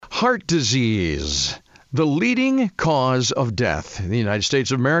Heart disease, the leading cause of death in the United States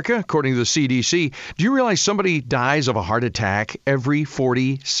of America, according to the CDC. Do you realize somebody dies of a heart attack every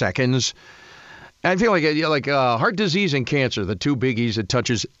 40 seconds? I feel like heart disease and cancer, the two biggies that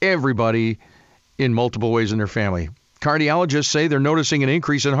touches everybody in multiple ways in their family. Cardiologists say they're noticing an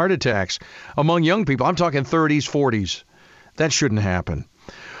increase in heart attacks among young people. I'm talking 30s, 40s. That shouldn't happen.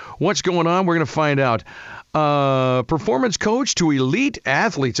 What's going on? We're going to find out. Performance coach to elite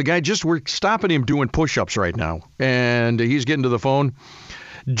athletes. A guy we're stopping him doing push-ups right now, and he's getting to the phone.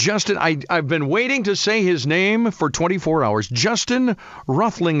 Justin, I've been waiting to say his name for 24 hours. Justin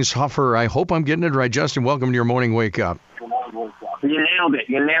Roethlingshoefer. I hope I'm getting it right. Justin, welcome to your morning wake up. You nailed it.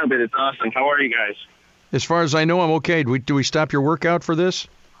 It's awesome. How are you guys? As far as I know, I'm okay. Do we stop your workout for this?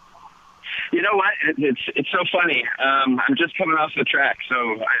 You know what? It's so funny. I'm just coming off the track,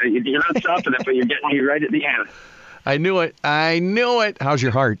 so you're not stopping it, but you're getting me right at the end. I knew it. How's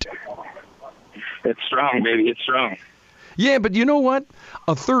your heart? It's strong, baby. It's strong. Yeah, but you know what?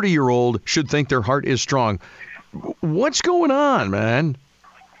 A 30-year-old should think their heart is strong. What's going on, man?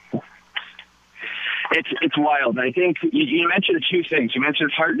 It's wild. I think you mentioned two things. You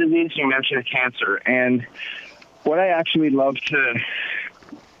mentioned heart disease, you mentioned cancer. And what I actually love to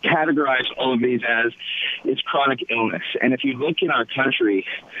categorize all of these as is chronic illness. And if you look in our country,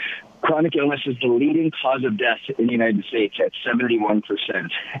 chronic illness is the leading cause of death in the United States at 71%.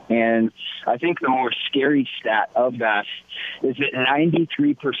 And I think the more scary stat of that is that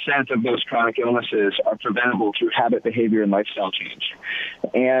 93% of those chronic illnesses are preventable through habit, behavior, and lifestyle change.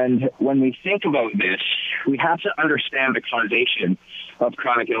 And when we think about this, we have to understand the causation of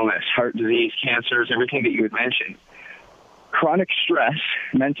chronic illness, heart disease, cancers, everything that you had mentioned. Chronic stress,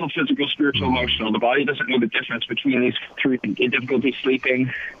 mental, physical, spiritual, emotional, the body doesn't know the difference between these three, difficulty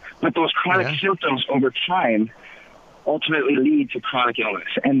sleeping, but those chronic symptoms over time ultimately lead to chronic illness.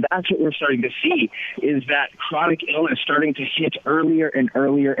 And that's what we're starting to see, is that chronic illness starting to hit earlier and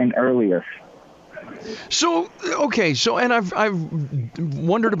earlier and earlier. So, and I've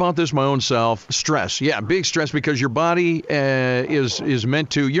wondered about this my own self. Stress, big stress, because your body is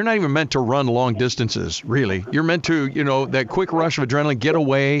meant to. You're not even meant to run long distances, really. You're meant to, that quick rush of adrenaline, get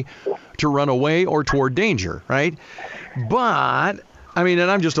away, to run away or toward danger, right? But I mean,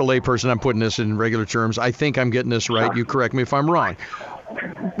 and I'm just a layperson. I'm putting this in regular terms. I think I'm getting this right. You correct me if I'm wrong.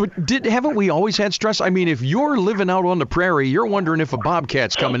 But haven't we always had stress? I mean, if you're living out on the prairie, you're wondering if a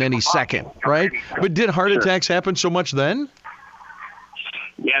bobcat's coming any second, right? But did heart attacks happen so much then?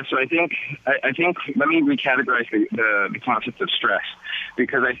 Yeah, so I think let me recategorize the concept of stress,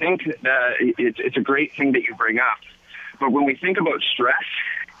 because I think that it's a great thing that you bring up. But when we think about stress,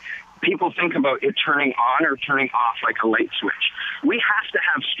 people think about it turning on or turning off like a light switch. We have to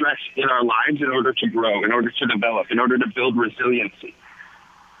have stress in our lives in order to grow, in order to develop, in order to build resiliency.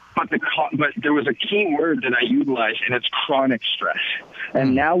 But there was a key word that I utilized, and it's chronic stress.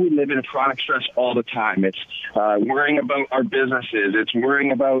 And now we live in chronic stress all the time. It's worrying about our businesses. It's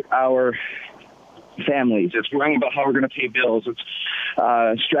worrying about our families. It's worrying about how we're going to pay bills.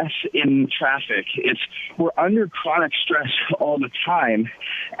 It's stress in traffic. We're under chronic stress all the time.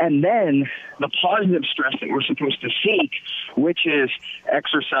 And then the positive stress that we're supposed to seek, which is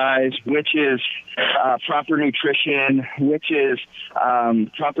exercise, which is proper nutrition, which is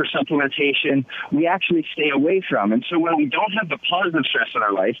proper supplementation, we actually stay away from. And so when we don't have the positive stress in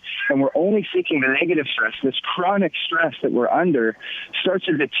our life and we're only seeking the negative stress, this chronic stress that we're under starts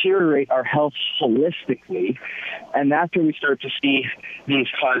to deteriorate our health holistically. And that's when we start to see these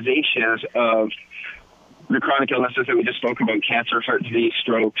causations of the chronic illnesses that we just spoke about: cancer, heart disease,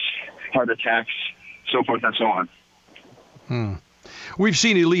 strokes, heart attacks, so forth and so on. We've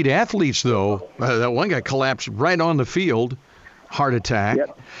seen elite athletes, though. That one guy collapsed right on the field, heart attack.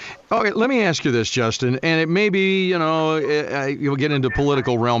 Yep. Okay, let me ask you this, Justin, and it may be, you'll get into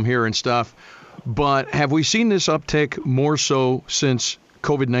political realm here and stuff, but have we seen this uptick more so since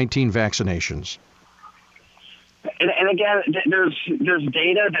COVID-19 vaccinations? And again, there's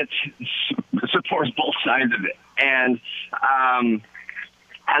data that supports both sides of it. And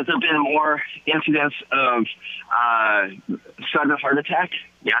has there been more incidents of sudden heart attack?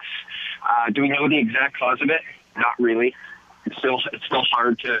 Yes. Do we know the exact cause of it? Not really. It's still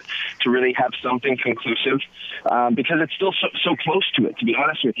hard to really have something conclusive because it's still so close to it, to be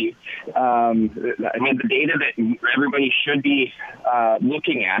honest with you. I mean, the data that everybody should be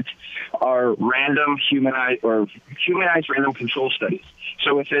looking at are random humanized random control studies.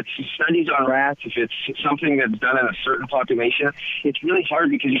 So if it's studies on rats, if it's something that's done in a certain population, it's really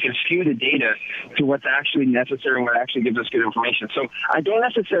hard because you can skew the data to what's actually necessary and what actually gives us good information. So I don't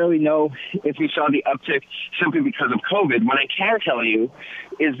necessarily know if we saw the uptick simply because of COVID. What I can tell you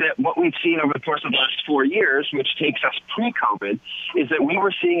is that what we've seen over the course of the last 4 years, which takes us pre-COVID, is that we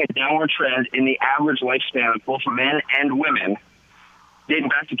were seeing a downward trend in the average lifespan of both men and women dating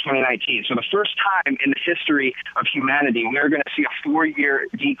back to 2019. So the first time in the history of humanity, we're going to see a 4-year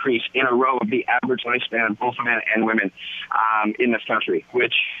decrease in a row of the average lifespan of both men and women in this country,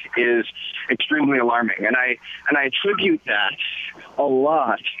 which is extremely alarming. And I attribute that a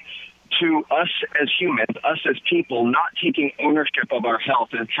lot to us as humans, us as people, not taking ownership of our health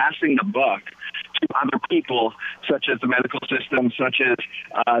and passing the buck to other people, such as the medical system, such as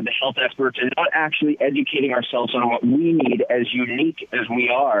the health experts, and not actually educating ourselves on what we need, as unique as we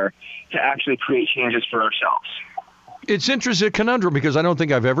are, to actually create changes for ourselves. It's interesting, a conundrum, because I don't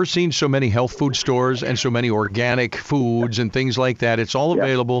think I've ever seen so many health food stores and so many organic foods and things like that. It's all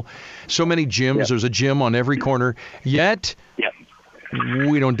available. So many gyms. There's a gym on every corner. Yet,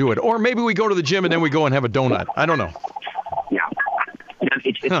 we don't do it. Or maybe we go to the gym and then we go and have a donut. I don't know. Yeah.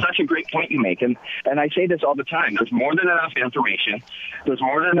 It's such a great point you make. And I say this all the time. There's more than enough information. There's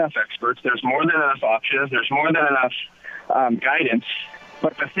more than enough experts. There's more than enough options. There's more than enough guidance.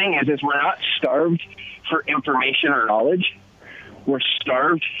 But the thing is we're not starved for information or knowledge. We're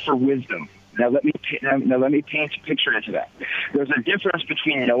starved for wisdom. Now let me paint a picture into that. There's a difference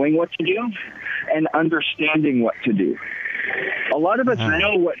between knowing what to do and understanding what to do. A lot of us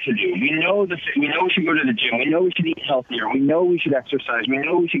know what to do. We know we should go to the gym. We know we should eat healthier. We know we should exercise. We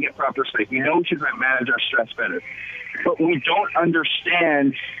know we should get proper sleep. We know we should manage our stress better. But we don't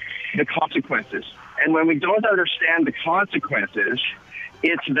understand the consequences. And when we don't understand the consequences,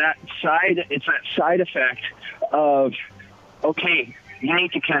 it's that side effect of, okay, you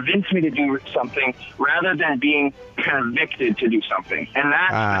need to convince me to do something rather than being convicted to do something. And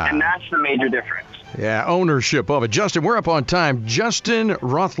that's the major difference. Yeah, ownership of it. Justin, we're up on time. Justin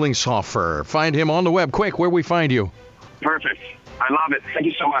Roethlingshoefer. Find him on the web. Quick, where we find you? Perfect. I love it. Thank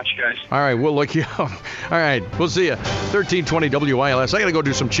you so much, guys. All right, we'll look you up. All right, we'll see you. 1320 WILS. I got to go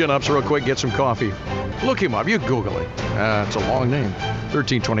do some chin-ups real quick, get some coffee. Look him up. You Google it. It's a long name.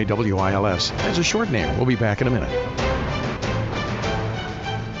 1320 WILS. It's a short name. We'll be back in a minute.